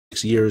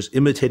years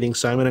imitating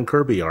Simon and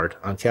Kirby art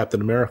on Captain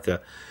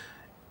America,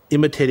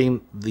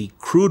 imitating the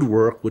crude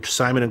work which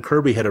Simon and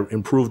Kirby had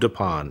improved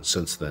upon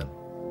since then.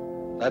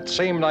 That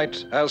same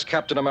night, as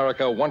Captain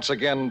America once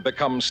again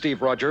becomes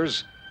Steve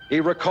Rogers,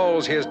 he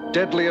recalls his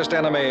deadliest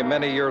enemy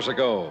many years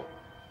ago.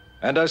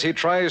 And as he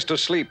tries to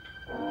sleep,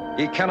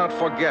 he cannot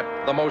forget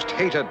the most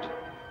hated,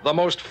 the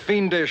most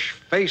fiendish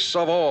face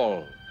of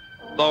all,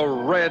 the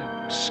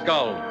Red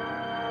Skull.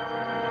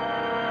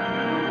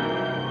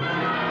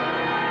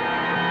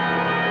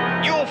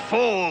 You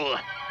fool!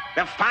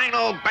 The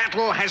final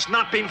battle has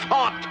not been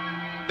fought.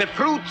 The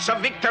fruits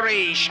of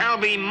victory shall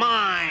be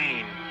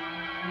mine.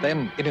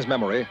 Then, in his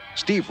memory,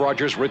 Steve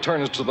Rogers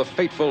returns to the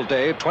fateful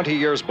day 20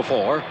 years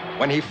before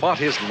when he fought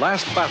his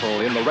last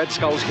battle in the Red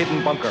Skull's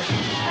hidden bunker.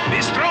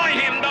 Destroy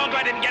him! Don't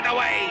let him get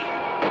away!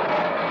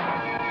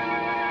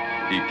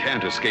 He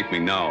can't escape me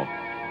now.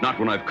 Not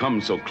when I've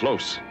come so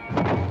close.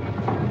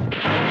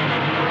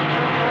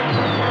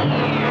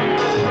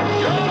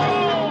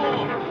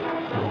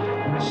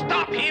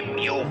 Stop him,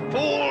 you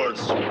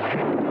fools!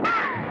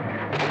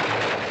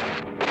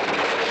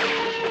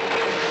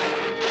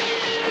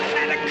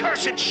 That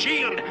accursed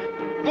shield!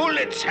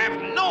 Bullets have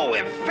no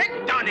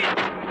effect on it!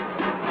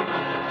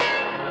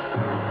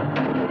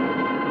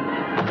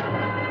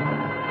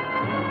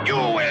 You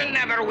will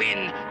never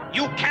win!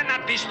 You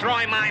cannot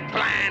destroy my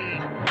plan!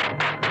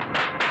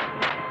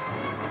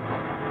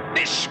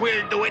 This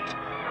will do it!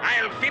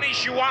 I'll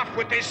finish you off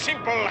with a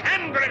simple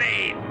hand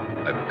grenade!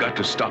 I've got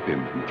to stop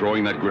him from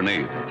throwing that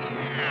grenade.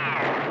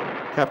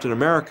 Captain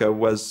America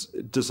was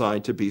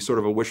designed to be sort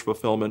of a wish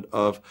fulfillment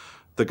of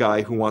the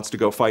guy who wants to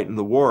go fight in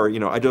the war.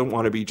 You know, I don't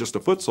want to be just a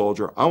foot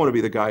soldier. I want to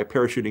be the guy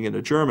parachuting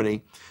into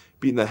Germany,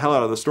 beating the hell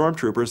out of the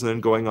stormtroopers, and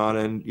then going on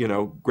and, you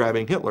know,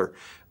 grabbing Hitler.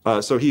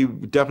 So he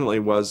definitely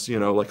was, you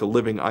know, like a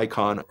living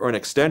icon or an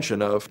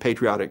extension of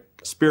patriotic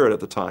spirit at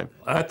the time.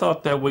 I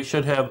thought that we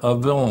should have a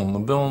villain. The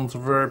villains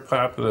were very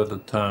popular at the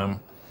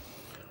time.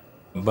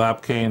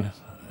 Bob Kane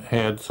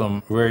had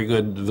some very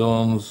good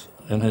villains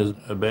in his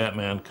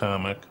Batman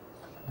comic.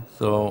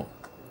 So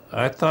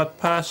I thought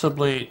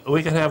possibly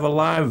we could have a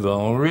live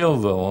villain, a real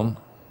villain.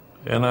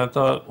 And I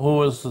thought, who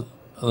was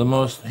the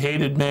most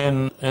hated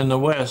man in the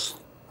West?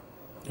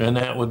 And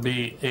that would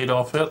be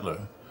Adolf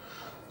Hitler.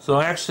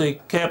 So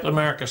actually, Captain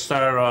America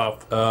started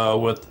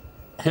off with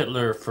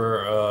Hitler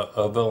for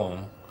a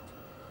villain.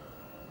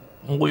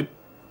 We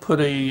put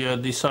a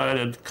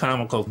decided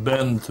comical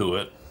bend to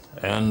it,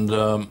 and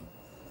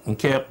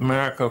Captain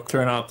America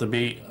turned out to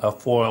be a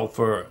foil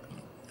for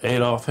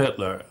Adolf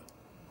Hitler.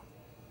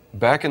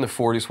 Back in the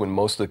 40s, when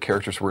most of the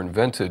characters were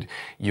invented,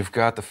 you've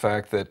got the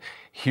fact that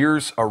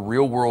here's a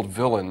real-world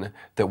villain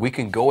that we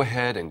can go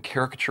ahead and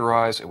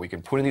caricaturize, and we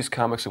can put in these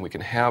comics, and we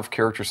can have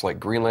characters like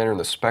Green Lantern and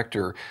the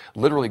Spectre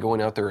literally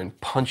going out there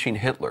and punching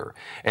Hitler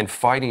and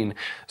fighting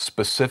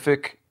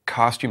specific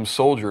costume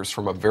soldiers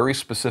from a very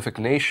specific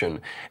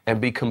nation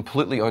and be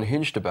completely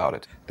unhinged about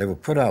it. They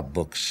would put out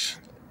books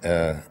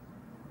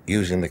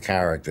using the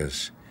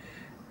characters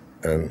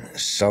and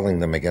selling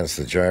them against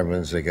the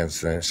Germans,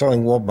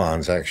 selling war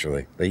bonds,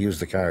 actually. They used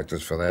the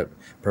characters for that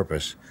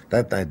purpose.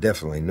 That I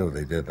definitely knew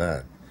they did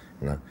that,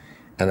 you know.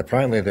 And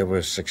apparently they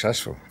were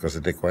successful because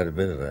they did quite a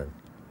bit of that.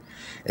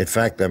 In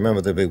fact, I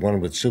remember the big one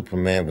with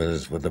Superman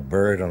with the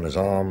bird on his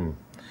arm.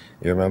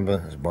 You remember?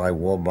 Buy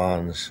war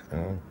bonds, you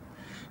know?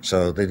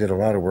 So they did a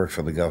lot of work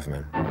for the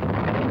government.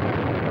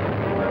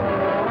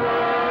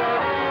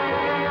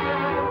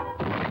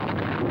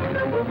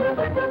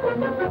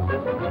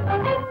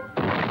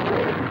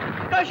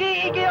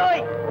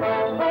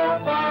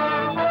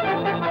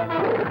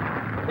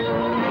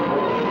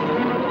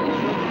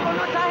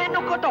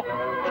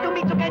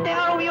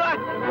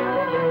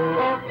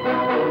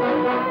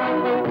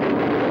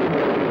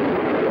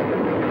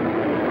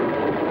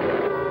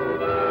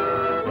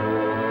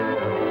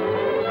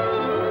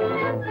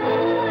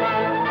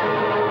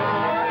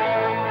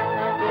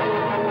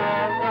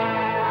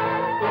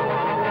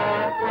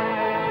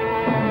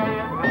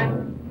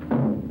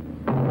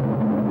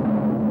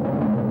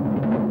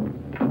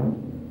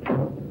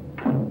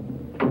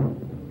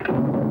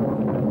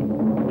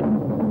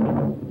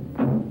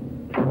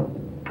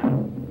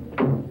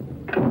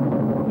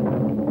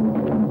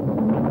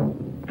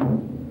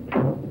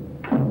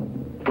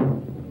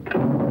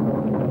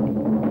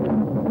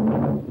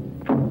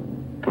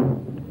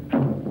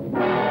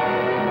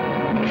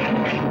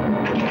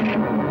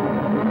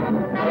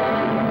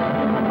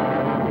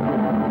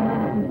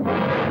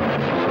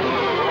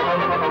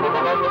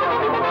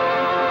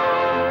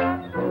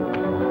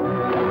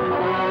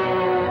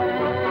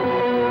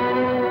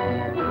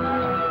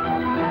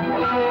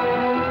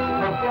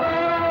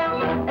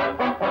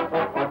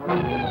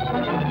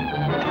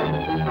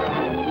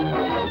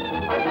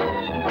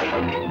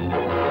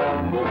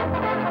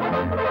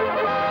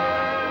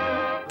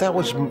 That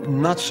was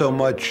not so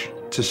much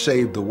to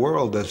save the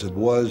world as it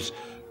was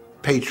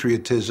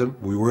patriotism.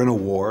 We were in a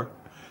war.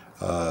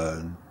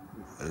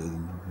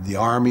 The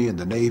Army and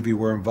the Navy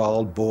were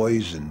involved,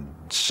 boys and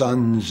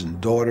sons and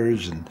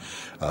daughters and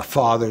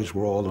fathers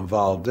were all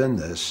involved in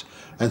this.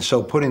 And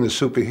so putting the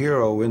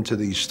superhero into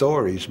these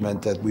stories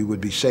meant that we would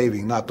be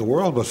saving not the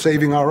world, but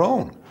saving our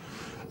own.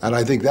 And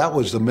I think that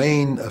was the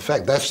main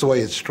effect. That's the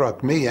way it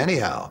struck me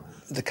anyhow.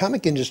 The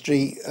comic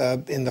industry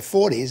in the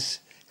 40s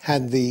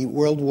had the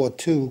World War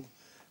II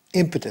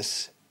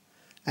impetus.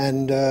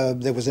 And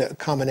there was a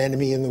common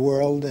enemy in the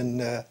world,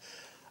 and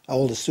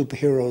all the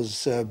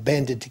superheroes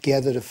banded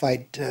together to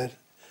fight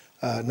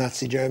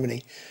Nazi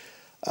Germany.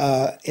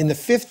 In the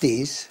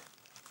 50s,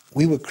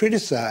 we were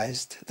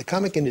criticized. The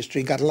comic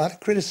industry got a lot of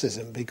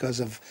criticism because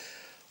of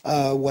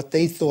what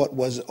they thought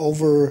was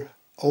over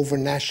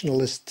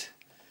nationalist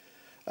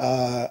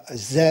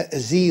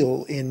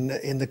zeal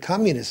in the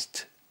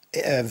communist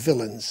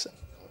villains.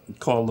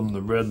 Called them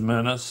the Red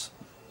Menace.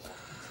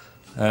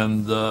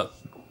 And that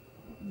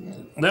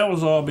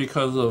was all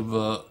because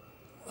of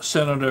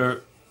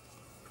Senator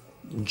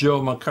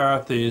Joe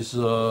McCarthy's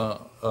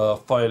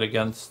fight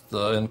against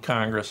in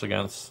Congress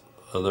against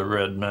the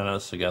Red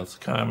Menace,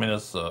 against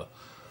communists.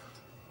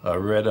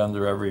 Red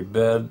under every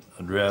bed.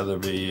 I'd rather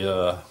be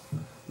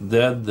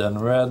dead than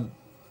red.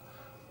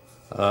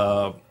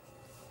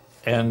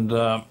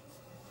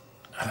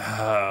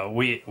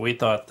 We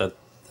thought that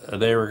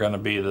they were going to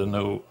be the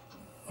new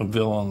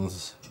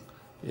villains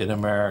in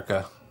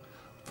America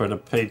for the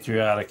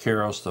patriotic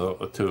heroes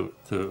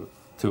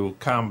to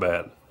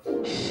combat.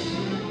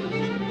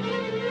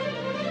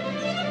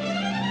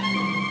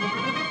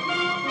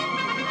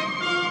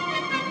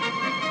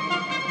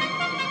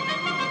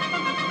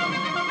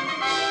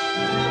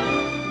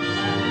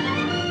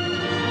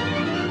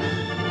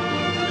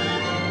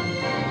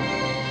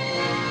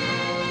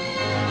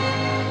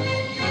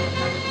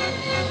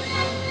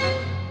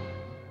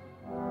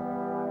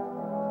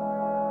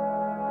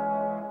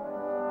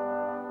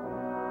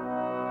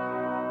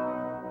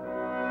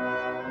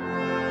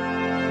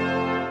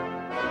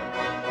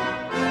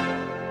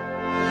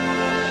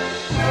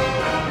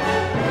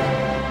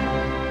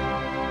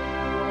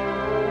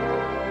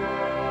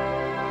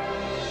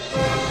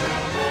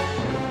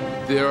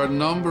 There are a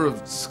number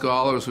of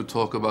scholars who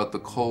talk about the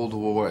Cold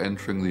War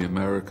entering the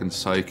American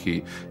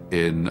psyche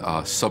in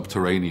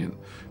subterranean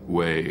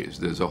ways.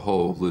 There's a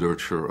whole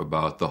literature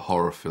about the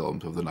horror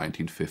films of the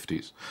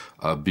 1950s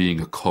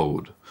being a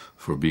code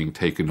for being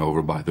taken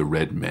over by the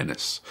Red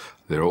Menace.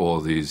 There are all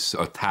these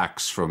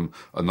attacks from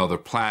another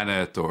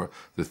planet, or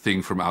the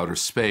thing from outer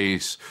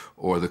space,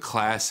 or the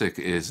classic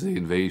is the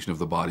invasion of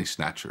the body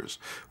snatchers,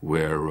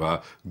 where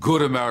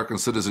good American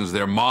citizens,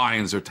 their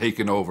minds are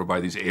taken over by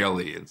these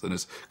aliens. And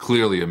it's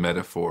clearly a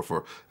metaphor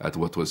for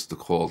what was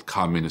called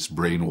communist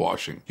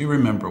brainwashing. You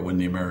remember when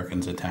the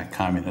Americans attacked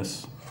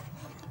communists?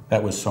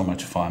 That was so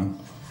much fun.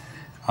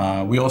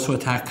 We also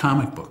attacked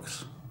comic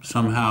books.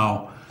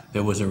 Somehow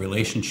there was a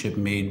relationship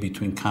made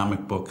between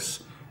comic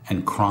books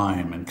and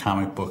crime, and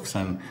comic books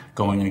and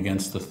going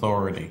against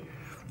authority,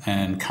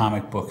 and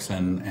comic books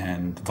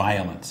and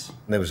violence.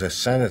 There was a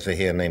senator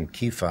here named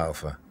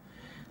Kefauver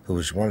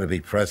who wanted to be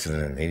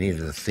president. He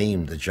needed a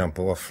theme to jump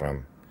off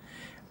from,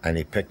 and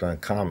he picked on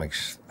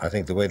comics. I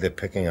think the way they're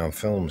picking on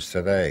films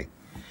today,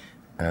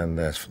 and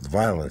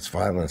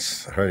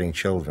violence hurting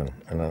children,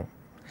 you know,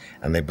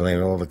 and they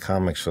blame all the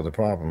comics for the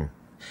problem.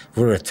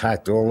 We're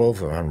attacked all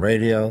over, on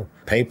radio,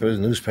 papers,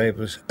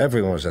 newspapers.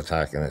 Everyone was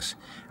attacking us.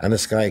 And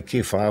this guy,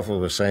 Kefauver,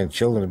 was saying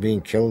children are being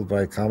killed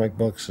by comic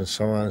books and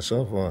so on and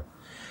so forth.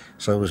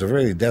 So it was a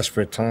really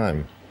desperate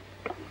time.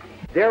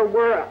 There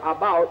were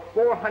about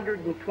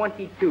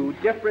 422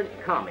 different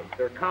comics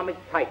or comic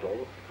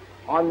titles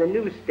on the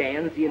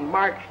newsstands in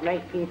March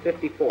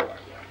 1954.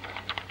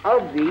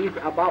 Of these,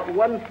 about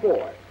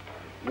 1/4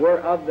 were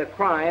of the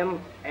crime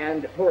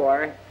and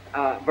horror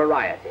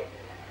variety.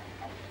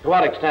 To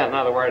what extent, in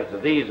other words, do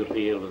these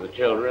appeal to the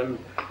children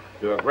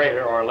to a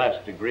greater or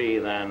less degree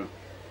than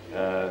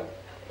the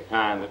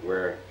kind that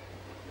we're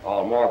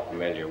all more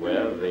familiar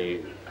with,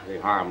 the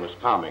harmless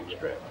comic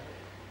strip?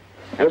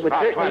 It's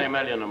about 20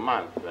 million a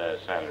month,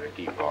 Senator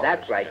Kefauver.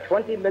 That's right,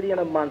 20 million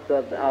a month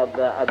of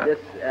this,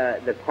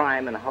 the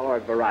crime and horror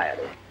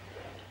variety.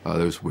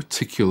 There was a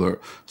particular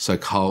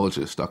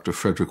psychologist, Dr.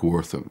 Frederick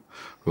Wortham,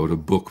 wrote a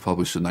book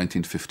published in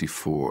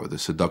 1954, The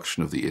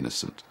Seduction of the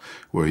Innocent,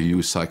 where he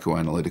used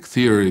psychoanalytic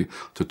theory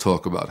to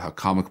talk about how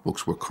comic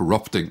books were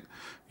corrupting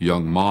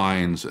young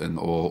minds and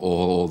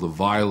all the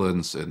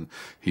violence, and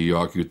he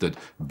argued that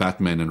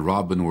Batman and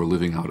Robin were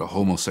living out a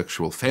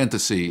homosexual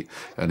fantasy,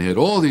 and he had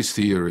all these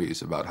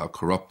theories about how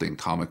corrupting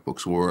comic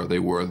books were. They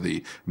were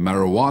the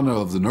marijuana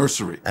of the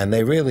nursery. And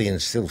they really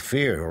instilled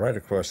fear right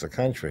across the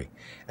country.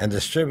 And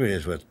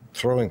distributors were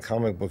throwing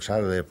comic books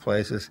out of their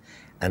places,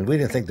 and we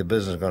didn't think the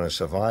business was going to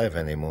survive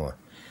anymore.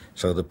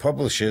 So the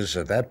publishers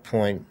at that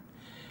point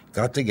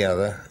got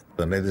together,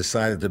 and they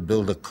decided to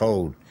build a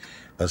code,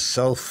 a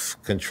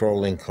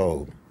self-controlling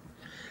code.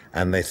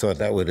 And they thought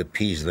that would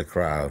appease the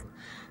crowd.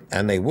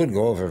 And they would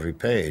go over every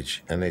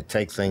page, and they'd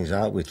take things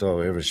out we thought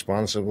were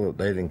irresponsible.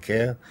 They didn't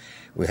care.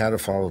 We had to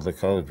follow the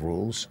code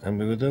rules, and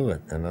we would do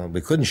it. You know? We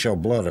couldn't show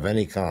blood of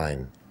any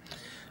kind.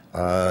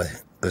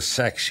 the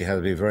sex, you had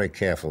to be very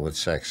careful with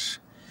sex.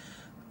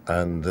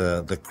 And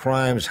the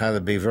crimes had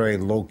to be very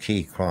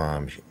low-key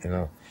crimes, you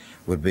know,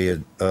 would be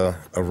a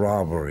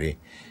robbery.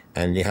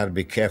 And you had to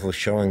be careful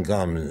showing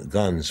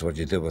guns, what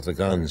you did with the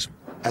guns.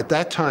 At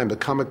that time, the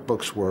comic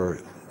books were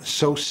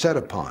so set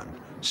upon,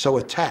 so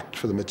attacked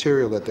for the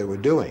material that they were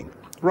doing,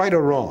 right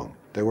or wrong.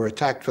 They were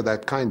attacked for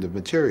that kind of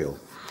material,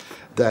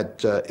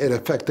 that it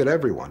affected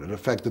everyone. It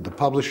affected the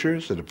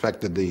publishers, it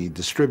affected the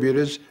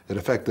distributors, it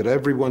affected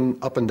everyone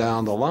up and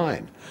down the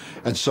line.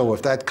 And so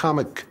if that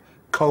comic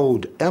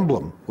code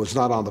emblem was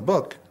not on the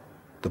book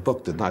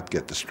did not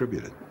get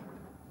distributed.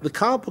 The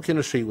comic book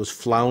industry was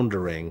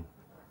floundering,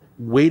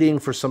 waiting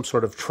for some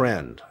sort of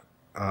trend.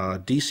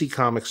 DC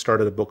Comics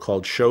started a book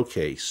called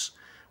Showcase,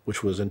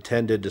 which was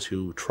intended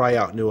to try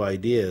out new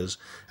ideas.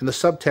 And the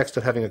subtext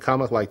of having a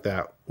comic like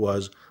that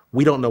was,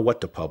 we don't know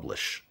what to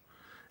publish.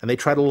 And they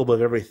tried a little bit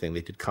of everything.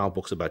 They did comic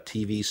books about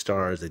TV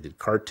stars. They did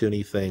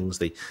cartoony things.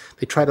 They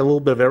tried a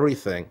little bit of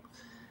everything,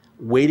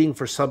 waiting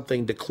for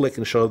something to click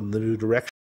and show them the new direction.